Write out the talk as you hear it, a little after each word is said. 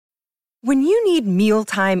When you need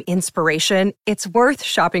mealtime inspiration, it's worth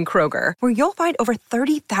shopping Kroger, where you'll find over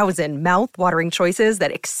 30,000 mouth-watering choices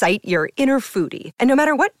that excite your inner foodie. And no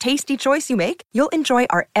matter what tasty choice you make, you'll enjoy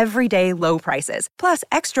our everyday low prices, plus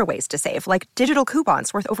extra ways to save, like digital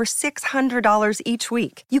coupons worth over $600 each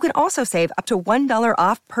week. You can also save up to $1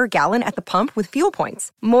 off per gallon at the pump with fuel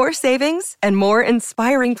points. More savings and more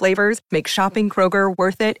inspiring flavors make shopping Kroger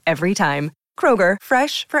worth it every time. Kroger,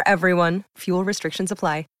 fresh for everyone. Fuel restrictions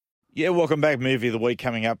apply. Yeah, welcome back. Movie of the week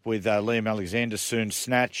coming up with Liam Alexander soon,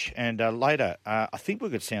 Snatch, and later, I think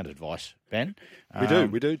we've got sound advice, Ben.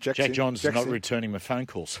 We do. Jack John's not returning my phone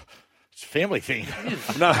calls. It's a family thing.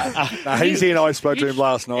 No, he's here and I spoke to him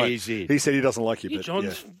last night. He said he doesn't like you, but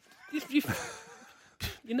John's,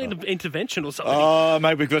 you need an intervention or something. Oh,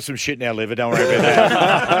 mate, we've got some shit in our liver. Don't worry about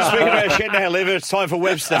that. Speaking about shit in our liver, it's time for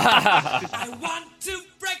Webster. I want to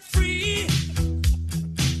break free.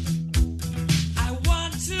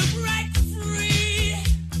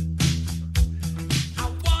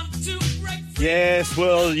 Yes,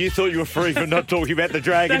 well, you thought you were free from not talking about the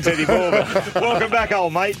Dragons anymore. But welcome back,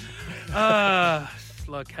 old mate. It's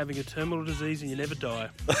like having a terminal disease and you never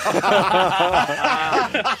die.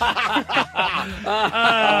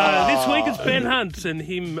 This week it's Ben Hunt and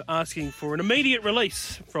him asking for an immediate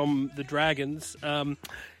release from the Dragons.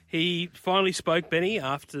 He finally spoke, Benny,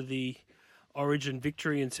 after the Origin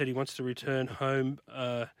victory and said he wants to return home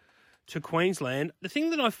to Queensland. The thing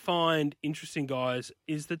that I find interesting, guys,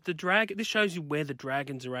 is that this shows you where the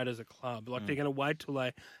Dragons are at as a club. Like they're going to wait till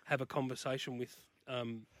they have a conversation with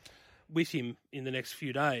him in the next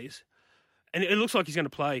few days, and it looks like he's going to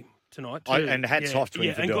play tonight too. And hats off to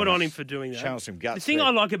him for doing that. And good on him for doing that. Showing some guts. The thing I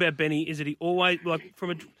like about Benny is that he always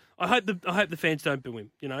I hope the fans don't boo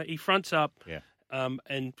him. You know, he fronts up. Yeah.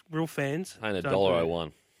 And real fans. Paying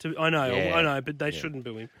 $1.01. I know, but they shouldn't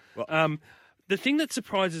boo him. Well, the thing that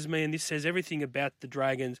surprises me, and this says everything about the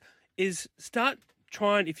Dragons, is start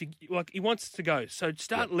trying, if you like, he wants to go, so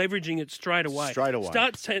start leveraging it straight away.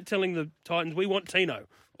 Start telling the Titans, we want Tino,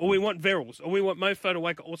 or we want Verrills, or we want Mofo to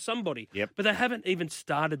wake up, or somebody. Yep. But they haven't even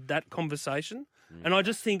started that conversation, and I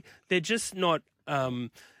just think they're just not.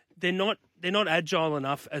 They're not agile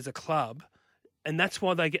enough as a club. And that's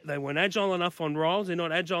why they weren't agile enough on Riles. They're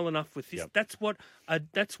not agile enough with this. Yep.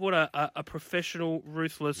 That's what a professional,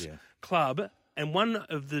 ruthless club and one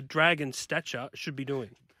of the Dragons' stature should be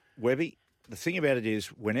doing. Webby, the thing about it is,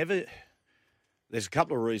 whenever there's a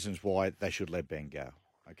couple of reasons why they should let Ben go.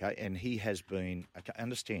 Okay, and he has been. Okay,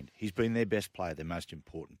 understand, he's been their best player, their most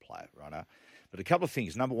important player, right? But a couple of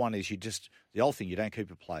things. Number one is the old thing. You don't keep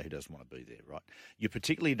a player who doesn't want to be there, right? You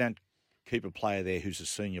particularly don't keep a player there who's a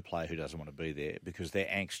senior player who doesn't want to be there because their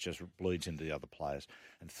angst just bleeds into the other players.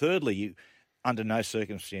 And thirdly, under no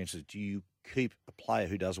circumstances do you keep a player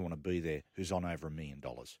who doesn't want to be there who's on over $1 million,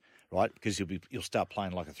 right? Because you'll start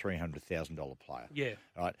playing like a $300,000 player. Yeah.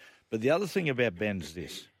 Right? But the other thing about Ben is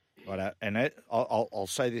this, right? And I'll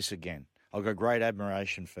say this again. I've got great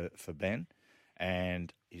admiration for Ben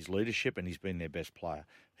and his leadership, and he's been their best player.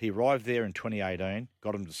 He arrived there in 2018,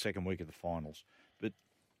 got him to the second week of the finals. But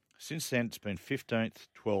since then, it's been 15th,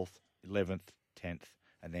 12th, 11th, 10th,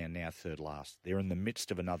 and they're now third last. They're in the midst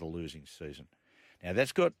of another losing season. Now,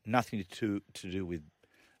 that's got nothing to do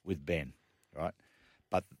with Ben, right?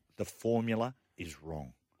 But the formula is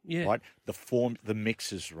wrong, right? The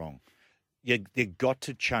mix is wrong. You've got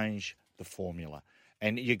to change the formula.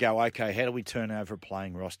 And you go, okay, how do we turn over a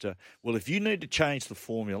playing roster? Well, if you need to change the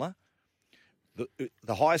formula,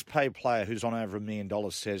 the highest paid player who's on over $1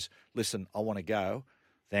 million says, listen, I want to go,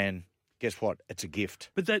 then guess what? It's a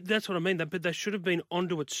gift. But that's what I mean. But they should have been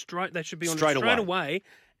onto it straight. They should be on it straight away.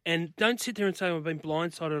 And don't sit there and say, I've been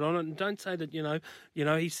blindsided on it. And don't say that, you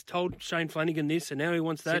know, he's told Shane Flanagan this and now he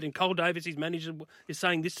wants that. And Cole Davis, his manager, is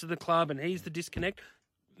saying this to the club and he's the disconnect.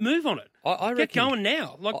 Move on it. I Get going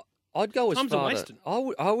now. I'd go as time's far wasted.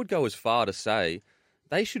 I would go as far to say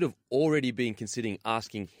they should have already been considering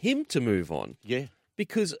asking him to move on. Yeah.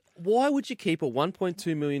 Because why would you keep a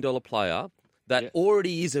 $1.2 million player that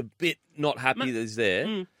already is a bit not happy that he's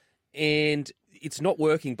there and it's not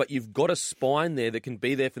working, but you've got a spine there that can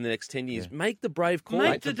be there for the next 10 years. Make the brave call.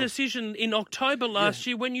 Make the decision in October last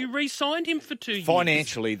year when you re-signed him for 2 years.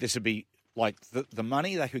 Financially, this would be like the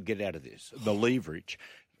money they could get out of this, the leverage.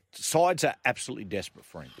 Sides are absolutely desperate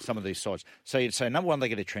for him, some of these sides. So you'd say, number one, they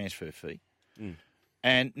get a transfer fee.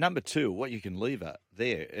 And number two, what you can lever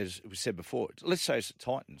there, as we said before, let's say it's the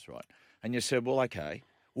Titans, right? And you said, well, okay,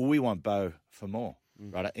 we want Bo for more,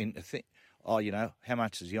 right? oh, how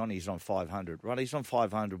much is he on? He's on 500. Right, he's on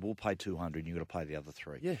 500. We'll pay 200, and you've got to pay the other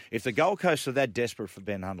 3. Yeah. If the Gold Coast are that desperate for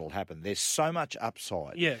Ben Hunt, it'll happen. There's so much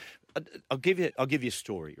upside. Yeah. I'll give you a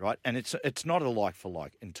story, right? And it's not a like for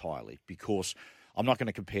like entirely, because I'm not going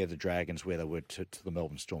to compare the Dragons where they were to the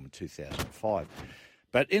Melbourne Storm in 2005.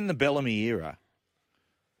 But in the Bellamy era,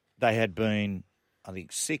 they had been, I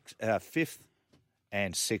think, 5th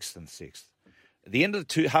and 6th and 6th. At the end of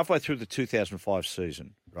halfway through the 2005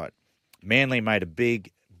 season, right, Manly made a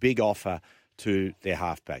big offer to their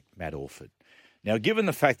halfback, Matt Orford. Now, given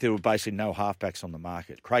the fact there were basically no halfbacks on the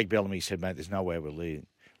market, Craig Bellamy said, mate, there's no way we're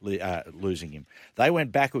losing him. They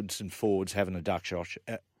went backwards and forwards having a Dutch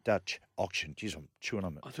auction. Jeez, I'm chewing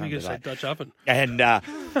on it. I thought you were going to say Dutch oven. And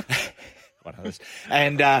one of those.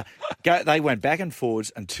 And they went back and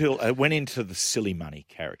forwards until it went into the silly money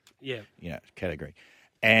category.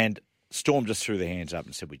 And Storm just threw their hands up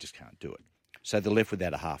and said, we just can't do it. So they're left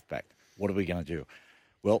without a halfback. What are we going to do?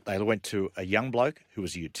 Well, they went to a young bloke who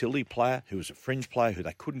was a utility player, who was a fringe player, who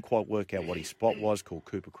they couldn't quite work out what his spot was, called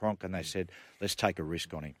Cooper Cronk, and they said, let's take a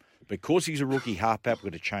risk on him. Because he's a rookie halfback,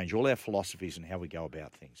 we're going to change all our philosophies and how we go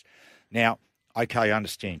about things. Now, okay, I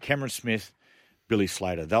understand. Cameron Smith, Billy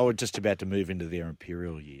Slater, they were just about to move into their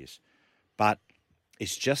imperial years. But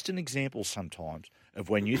it's just an example sometimes of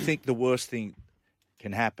when you think the worst thing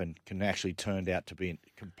can happen can actually turn out to be a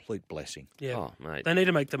complete blessing. Yeah, Oh, mate. They need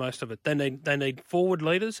to make the most of it. They need forward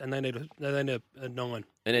leaders, and they need a 9.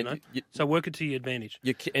 And so work it to your advantage.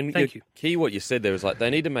 Thank you. Key, what you said there is like they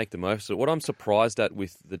need to make the most of it. What I'm surprised at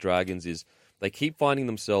with the Dragons is they keep finding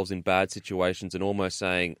themselves in bad situations and almost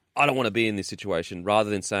saying, I don't want to be in this situation, rather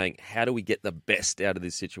than saying, how do we get the best out of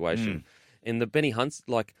this situation? And the Benny Hunt's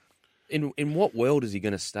like, in what world is he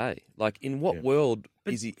going to stay? Like, in what world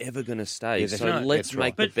is he ever going to stay? So let's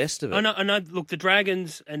make the best of it. I know. Look, the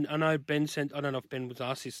Dragons, and I know Ben sent. I don't know if Ben was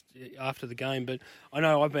asked this after the game, but I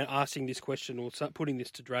know I've been asking this question or putting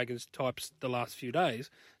this to Dragons types the last few days,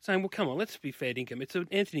 saying, "Well, come on, let's be fair dinkum. It's an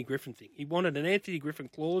Anthony Griffin thing. He wanted an Anthony Griffin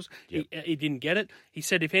clause. Yep. He didn't get it. He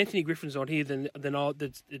said, if Anthony Griffin's not here, then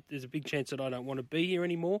there's a big chance that I don't want to be here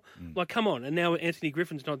anymore. Like, come on. And now Anthony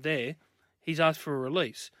Griffin's not there. He's asked for a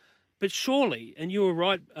release." But surely, and you were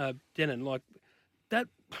right, Denon, like that.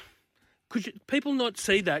 Could people not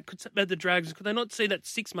see that? About the Dragons, could they not see that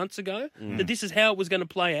 6 months ago that this is how it was going to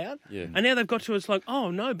play out? Yeah. And now they've got to. It's like, oh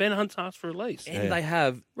no, Ben Hunt's asked for a release, and they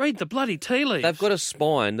have read the bloody tea leaves. They've got a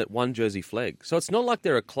spine that one jersey flag, so it's not like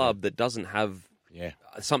they're a club that doesn't have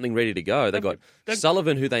something ready to go. They've got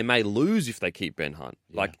Sullivan, who they may lose if they keep Ben Hunt.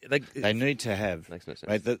 Like they need to have. Makes no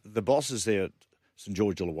sense. Mate, the bosses there at St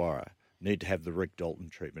George Illawarra need to have the Rick Dalton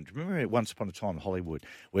treatment. Remember once upon a time in Hollywood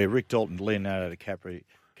where Rick Dalton, Leonardo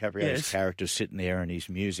DiCaprio's character, sitting there and he's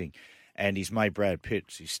musing, and his mate Brad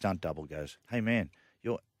Pitt, his stunt double, goes, "Hey man,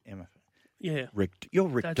 you're Rick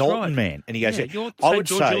That's Dalton, right. man." And he goes, you're I would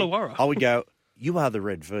George Illawarra. I would go, you are the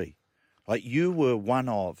Red V. Like, you were one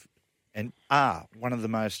of and are one of the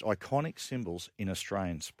most iconic symbols in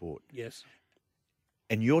Australian sport. Yes.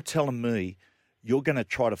 And you're telling me you're going to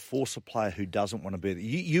try to force a player who doesn't want to be there.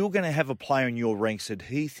 You're going to have a player in your ranks that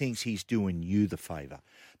he thinks he's doing you the favour.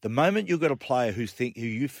 The moment you've got a player who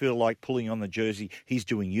you feel like pulling on the jersey, he's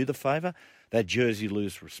doing you the favour, that jersey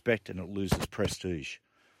loses respect and it loses prestige.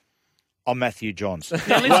 I'm Matthew Johns.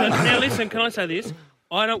 Now listen, can I say this?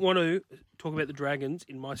 I don't want to talk about the Dragons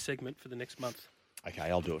in my segment for the next month. Okay,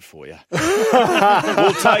 I'll do it for you.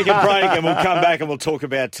 We'll take a break and we'll come back and we'll talk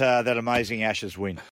about that amazing Ashes win.